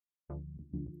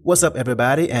What's up,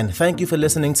 everybody, and thank you for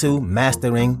listening to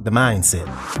Mastering the Mindset.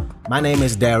 My name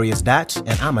is Darius Dotch,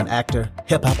 and I'm an actor,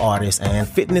 hip-hop artist, and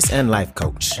fitness and life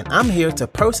coach. And I'm here to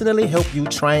personally help you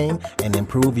train and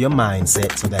improve your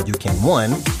mindset so that you can, 1,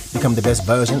 become the best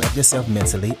version of yourself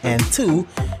mentally, and 2,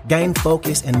 gain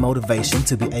focus and motivation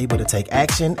to be able to take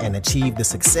action and achieve the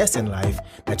success in life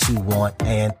that you want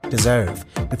and deserve.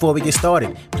 Before we get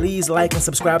started, please like and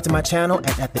subscribe to my channel,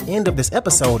 and at the end of this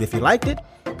episode, if you liked it,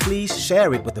 please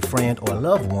share it with a friend or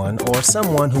loved one or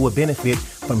someone who would benefit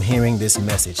from hearing this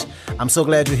message. I'm so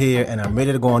glad you're here, and I'm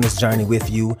ready to go on this journey with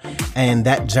you, and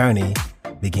that journey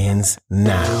begins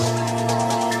now.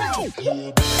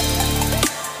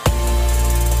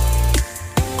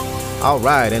 All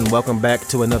right, and welcome back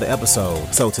to another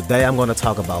episode. So today I'm going to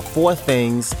talk about 4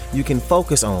 things you can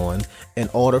focus on in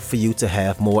order for you to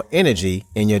have more energy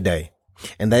in your day.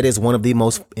 And that is one of the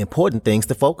most important things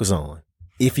to focus on.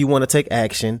 If you want to take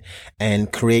action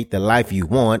and create the life you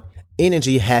want,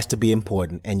 energy has to be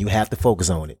important, and you have to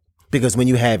focus on it. Because when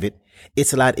you have it,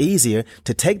 it's a lot easier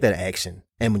to take that action.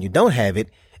 And when you don't have it,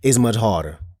 it's much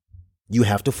harder. You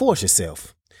have to force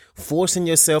yourself. Forcing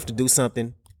yourself to do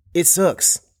something, it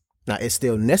sucks. Now, it's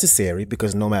still necessary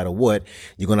because no matter what,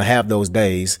 you're going to have those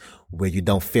days where you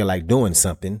don't feel like doing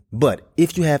something. But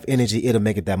if you have energy, it'll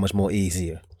make it that much more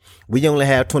easier. We only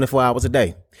have 24 hours a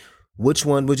day. Which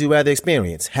one would you rather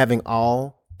experience? Having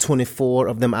all 24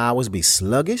 of them hours be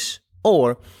sluggish?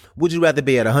 Or would you rather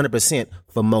be at 100%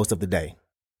 for most of the day?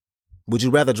 Would you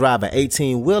rather drive an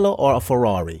 18-wheeler or a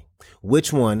Ferrari?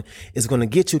 Which one is going to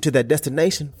get you to that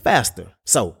destination faster?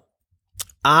 So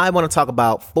I want to talk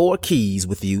about 4 keys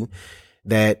with you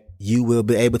that you will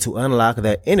be able to unlock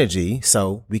that energy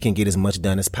so we can get as much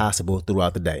done as possible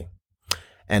throughout the day.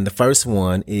 And the first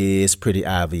one is pretty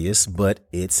obvious, but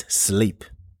it's sleep.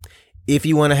 If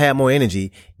you want to have more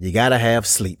energy, you got to have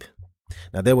sleep.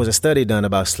 Now, there was a study done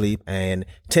about sleep, and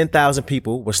 10,000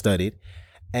 people were studied,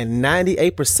 and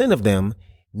 98% of them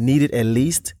needed at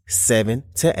least 7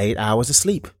 to 8 hours of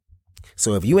sleep.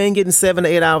 So if you ain't getting 7 to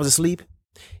 8 hours of sleep,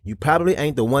 you probably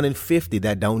ain't the 1 in 50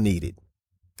 that don't need it.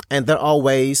 And there are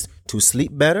ways to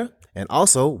sleep better and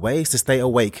also ways to stay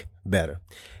awake better.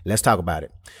 Let's talk about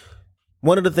it.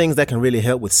 One of the things that can really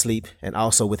help with sleep and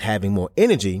also with having more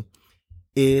energy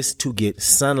is to get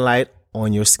sunlight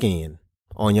on your skin,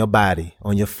 on your body,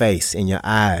 on your face, in your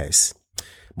eyes.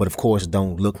 But of course,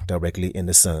 don't look directly in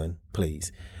the sun,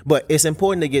 please. But it's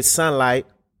important to get sunlight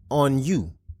on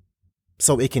you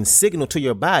so it can signal to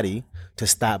your body to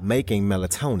stop making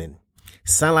melatonin.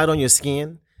 Sunlight on your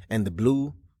skin and the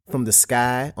blue from the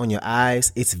sky on your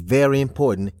eyes, it's very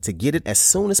important to get it as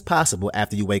soon as possible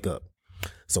after you wake up.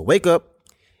 So wake up,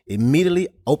 immediately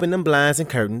open them blinds and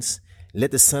curtains.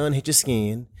 Let the sun hit your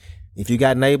skin. If you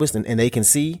got neighbors and they can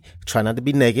see, try not to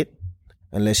be naked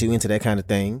unless you're into that kind of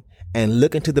thing. And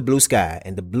look into the blue sky.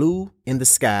 And the blue in the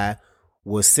sky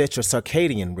will set your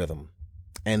circadian rhythm.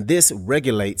 And this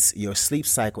regulates your sleep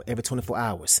cycle every 24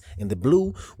 hours. And the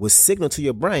blue will signal to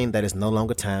your brain that it's no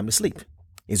longer time to sleep.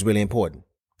 It's really important.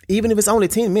 Even if it's only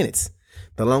 10 minutes,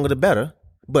 the longer the better.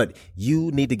 But you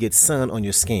need to get sun on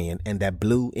your skin and that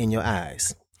blue in your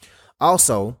eyes.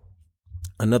 Also,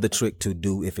 another trick to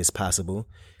do if it's possible,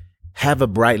 have a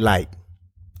bright light.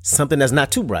 Something that's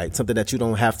not too bright, something that you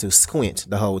don't have to squint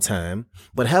the whole time,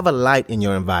 but have a light in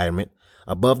your environment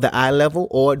above the eye level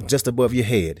or just above your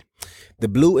head. The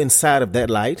blue inside of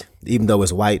that light, even though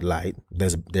it's white light,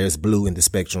 there's blue in the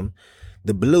spectrum.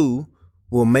 The blue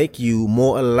will make you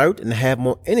more alert and have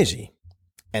more energy.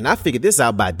 And I figured this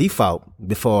out by default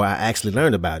before I actually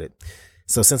learned about it.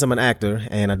 So since I'm an actor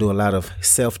and I do a lot of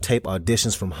self-tape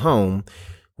auditions from home,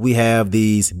 we have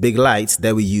these big lights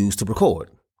that we use to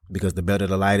record because the better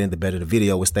the lighting, the better the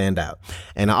video will stand out.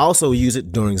 And I also use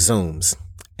it during Zooms.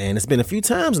 And it's been a few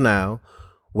times now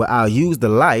where I'll use the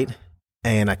light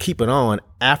and I keep it on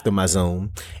after my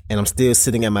Zoom and I'm still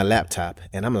sitting at my laptop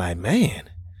and I'm like, man,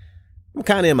 I'm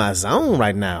kind of in my zone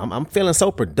right now. I'm feeling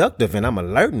so productive and I'm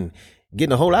alert and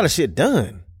getting a whole lot of shit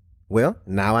done. Well,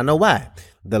 now I know why.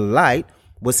 The light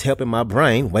was helping my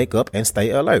brain wake up and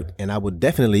stay alert. And I would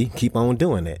definitely keep on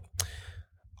doing that.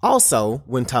 Also,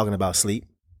 when talking about sleep,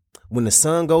 when the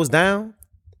sun goes down,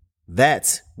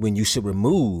 that's when you should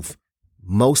remove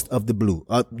most of the blue.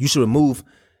 You should remove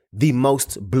the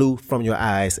most blue from your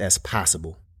eyes as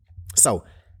possible. So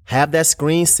have that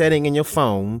screen setting in your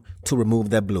phone to remove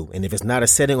that blue. And if it's not a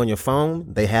setting on your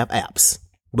phone, they have apps.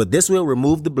 But this will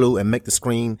remove the blue and make the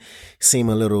screen seem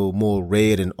a little more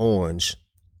red and orange.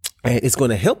 And it's going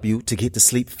to help you to get to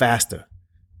sleep faster.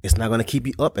 It's not going to keep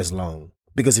you up as long.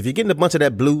 Because if you're getting a bunch of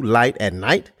that blue light at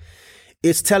night,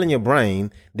 it's telling your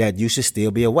brain that you should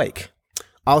still be awake.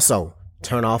 Also,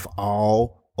 turn off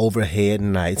all overhead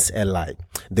lights at night.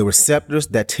 The receptors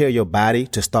that tell your body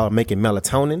to start making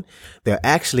melatonin, they're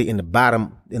actually in the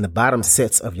bottom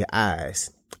sets of your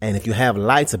eyes. And if you have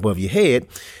lights above your head,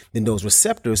 then those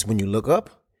receptors, when you look up,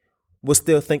 will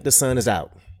still think the sun is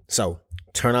out. So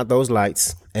turn out those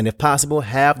lights, and if possible,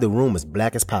 have the room as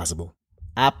black as possible.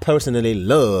 I personally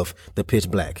love the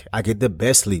pitch black. I get the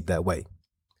best sleep that way.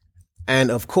 And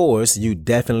of course, you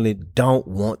definitely don't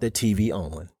want the TV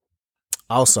on.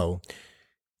 Also,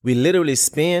 we literally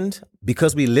spend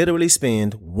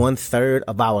 1/3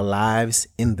 of our lives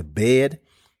in the bed.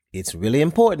 It's really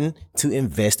important to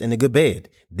invest in a good bed.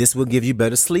 This will give you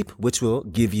better sleep, which will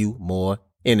give you more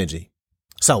energy.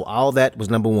 So all that was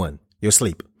number 1, your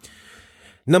sleep.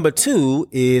 Number 2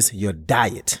 is your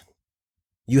diet.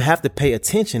 You have to pay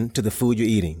attention to the food you're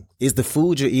eating. Is the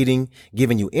food you're eating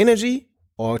giving you energy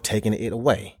or taking it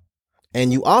away?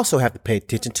 And you also have to pay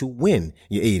attention to when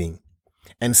you're eating.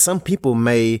 And some people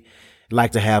may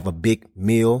like to have a big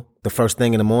meal the first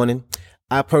thing in the morning.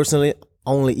 I personally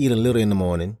only eat a little in the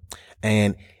morning,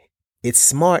 and it's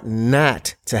smart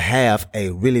not to have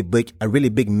a really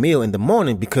big meal in the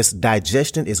morning because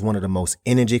digestion is one of the most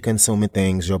energy consuming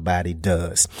things your body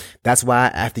does. That's why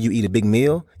after you eat a big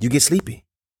meal, you get sleepy.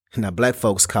 Now, black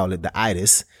folks call it the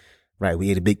itis, right?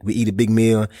 We eat a big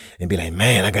meal and be like,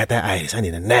 man, I got that itis. I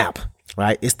need a nap,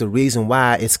 right? It's the reason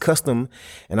why it's custom,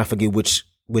 and I forget which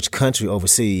country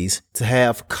overseas, to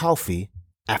have coffee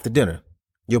after dinner.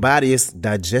 Your body is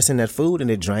digesting that food and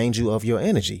it drains you of your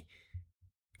energy.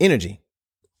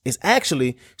 It's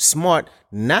actually smart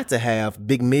not to have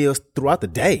big meals throughout the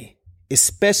day,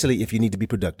 especially if you need to be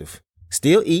productive.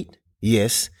 Still eat,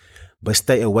 yes, but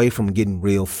stay away from getting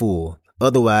real full.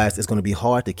 Otherwise, it's going to be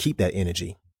hard to keep that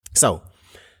energy. So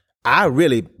I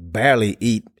really barely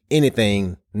eat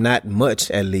anything, not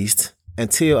much at least,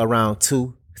 until around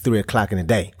 2-3 o'clock in the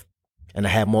day. And I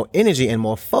have more energy and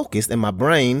more focus, and my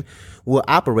brain will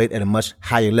operate at a much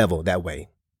higher level that way.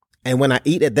 And when I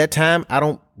eat at that time, I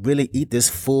don't really eat this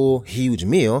full, huge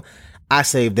meal. I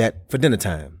save that for dinner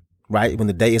time, right? When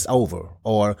the day is over,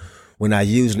 or when I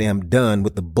usually am done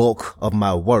with the bulk of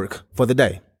my work for the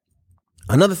day.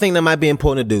 Another thing that might be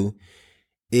important to do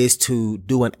is to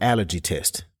do an allergy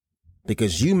test,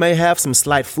 because you may have some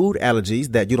slight food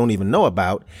allergies that you don't even know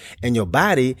about, and your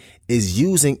body is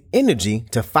using energy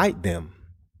to fight them.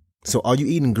 So are you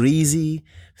eating greasy,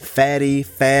 fatty,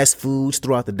 fast foods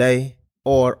throughout the day?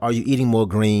 Or are you eating more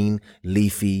green,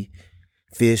 leafy,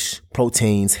 fish,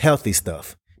 proteins, healthy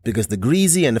stuff? Because the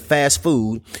greasy and the fast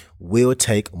food will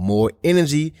take more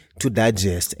energy to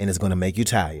digest, and it's going to make you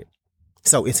tired.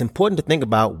 So it's important to think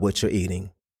about what you're eating.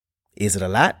 Is it a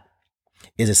lot?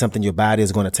 Is it something your body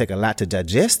is going to take a lot to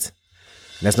digest?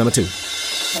 That's number 2.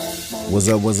 What's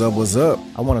up?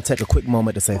 I want to take a quick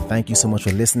moment to say thank you so much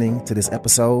for listening to this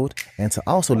episode, and to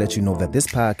also let you know that this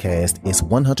podcast is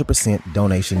 100%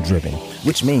 donation driven,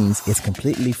 which means it's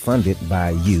completely funded by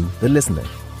you, the listener.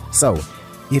 So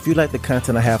if you like the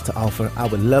content I have to offer, I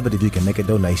would love it if you can make a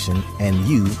donation and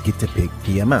you get to pick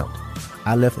the amount.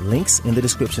 I left links in the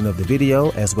description of the video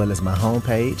as well as my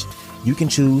homepage. You can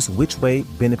choose which way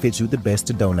benefits you the best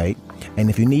to donate. And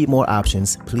if you need more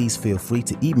options, please feel free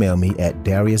to email me at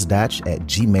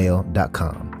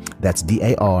dariusdotch@gmail.com. That's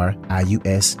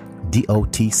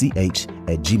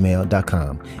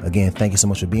DariusDotch@gmail.com. Again, thank you so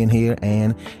much for being here,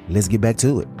 and let's get back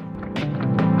to it.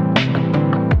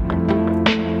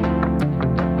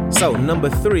 So number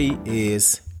 3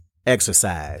 is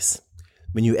exercise.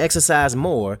 When you exercise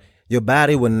more, your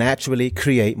body will naturally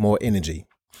create more energy.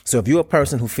 So if you're a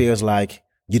person who feels like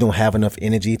you don't have enough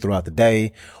energy throughout the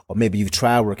day, or maybe you've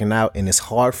tried working out and it's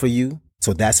hard for you,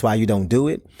 so that's why you don't do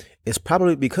it, it's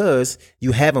probably because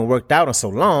you haven't worked out in so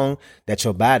long that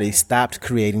your body stopped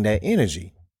creating that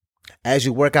energy. As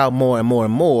you work out more and more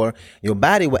and more, your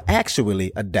body will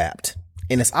actually adapt.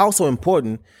 And it's also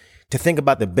important to think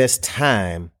about the best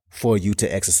time for you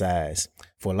to exercise.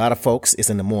 For a lot of folks,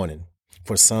 it's in the morning.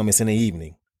 For some, it's in the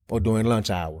evening or during lunch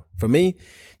hour. For me,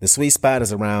 the sweet spot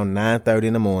is around 9:30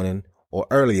 in the morning or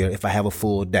earlier if I have a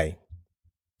full day.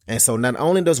 And so not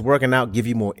only does working out give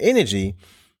you more energy,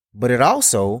 but it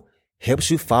also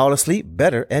helps you fall asleep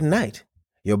better at night.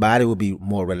 Your body will be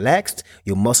more relaxed.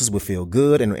 Your muscles will feel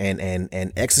good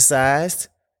and exercised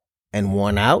and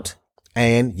worn out,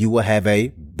 and you will have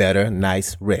a better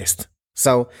night's rest.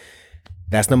 So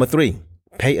that's number 3.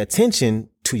 Pay attention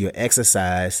to your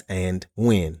exercise and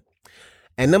when.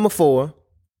 And number 4,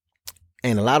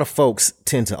 and a lot of folks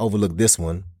tend to overlook this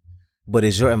one, but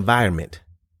it's your environment,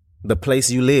 the place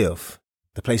you live,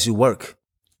 the place you work,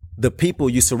 the people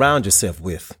you surround yourself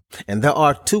with. And there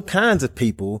are 2 kinds of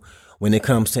people when it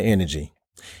comes to energy.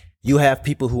 You have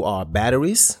people who are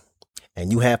batteries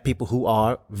and you have people who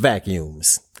are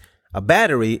vacuums. A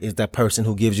battery is that person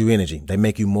who gives you energy. They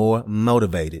make you more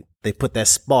motivated. They put that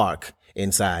spark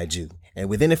inside you. And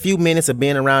within a few minutes of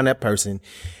being around that person,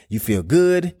 you feel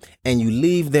good and you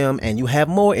leave them and you have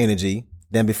more energy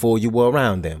than before you were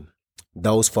around them.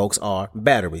 Those folks are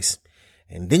batteries.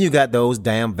 And then you got those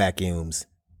damn vacuums.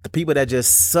 The people that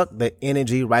just suck the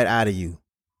energy right out of you.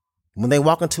 When they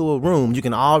walk into a room, you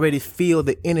can already feel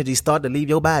the energy start to leave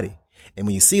your body. And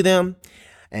when you see them,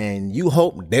 and you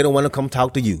hope they don't want to come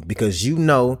talk to you because you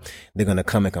know they're going to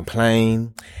come and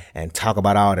complain and talk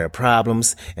about all their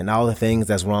problems and all the things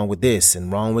that's wrong with this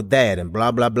and wrong with that and blah,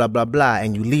 blah, blah, blah, blah.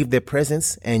 And you leave their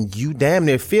presence and you damn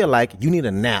near feel like you need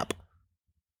a nap.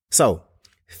 So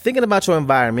thinking about your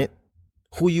environment,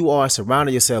 who you are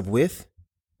surrounding yourself with,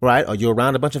 right? Or you're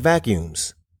around a bunch of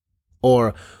vacuums,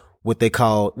 or what they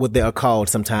are called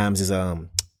sometimes is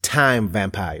time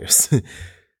vampires.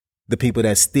 The people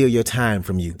that steal your time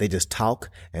from you. They just talk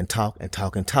and talk and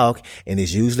talk and talk. And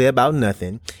it's usually about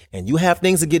nothing. And you have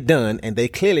things to get done. And they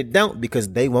clearly don't because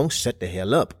they won't shut the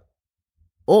hell up.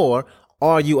 Or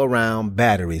are you around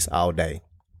batteries all day?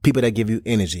 People that give you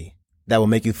energy that will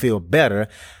make you feel better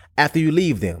after you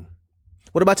leave them.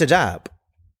 What about your job?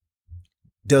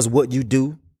 Does what you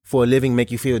do for a living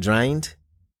make you feel drained?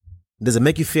 Does it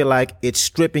make you feel like it's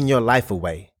stripping your life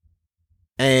away?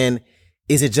 And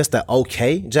is it just an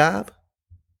okay job?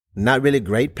 Not really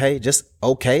great pay, just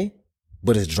okay,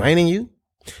 but it's draining you?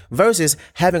 Versus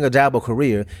having a job or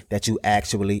career that you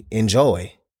actually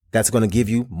enjoy, that's going to give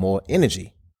you more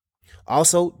energy.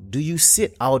 Also, do you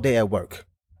sit all day at work?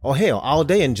 Or hell, all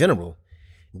day in general?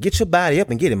 Get your body up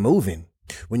and get it moving.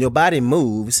 When your body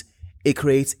moves, it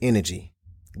creates energy.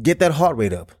 Get that heart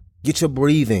rate up. Get your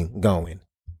breathing going.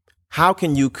 How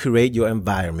can you create your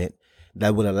environment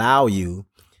that will allow you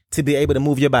to be able to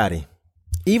move your body,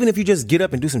 even if you just get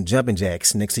up and do some jumping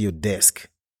jacks next to your desk?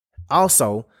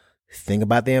 Also, think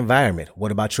about the environment.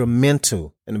 What about your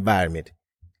mental environment?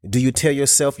 Do you tell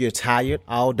yourself you're tired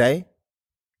all day?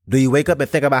 Do you wake up and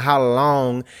think about how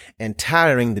long and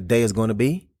tiring the day is going to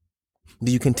be?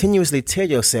 Do you continuously tell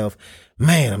yourself,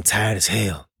 man, I'm tired as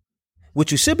hell?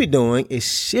 What you should be doing is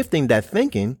shifting that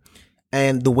thinking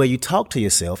and the way you talk to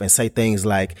yourself and say things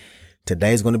like,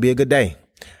 today's going to be a good day.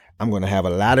 I'm going to have a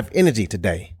lot of energy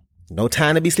today. No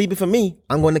time to be sleeping for me.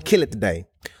 I'm going to kill it today.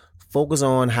 Focus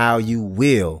on how you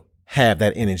will have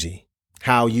that energy,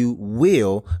 how you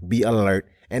will be alert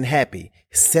and happy.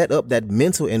 Set up that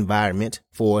mental environment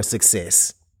for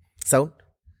success. So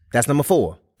that's number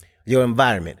 4, your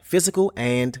environment, physical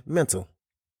and mental.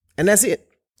 And that's it.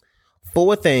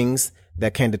 4 things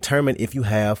that can determine if you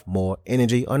have more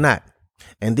energy or not.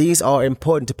 And these are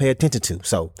important to pay attention to.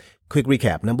 So quick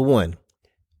recap. Number 1,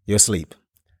 your sleep.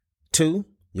 2,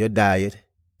 your diet.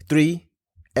 3,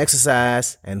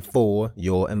 exercise. And 4,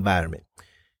 your environment.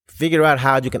 Figure out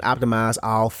how you can optimize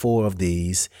all 4 of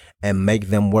these and make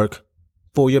them work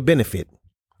for your benefit.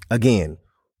 Again,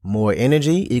 more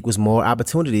energy equals more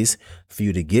opportunities for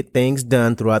you to get things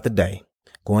done throughout the day.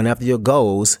 Going after your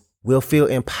goals will feel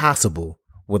impossible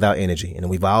without energy. And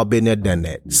we've all been there, done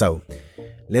that. So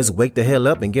let's wake the hell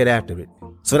up and get after it.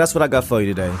 So that's what I got for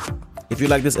you today. If you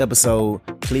like this episode,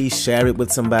 please share it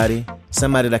with somebody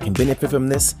that can benefit from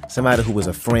this, somebody who is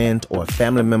a friend or a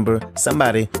family member,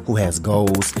 somebody who has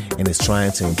goals and is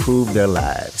trying to improve their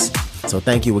lives. So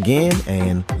thank you again,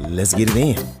 and let's get it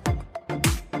in.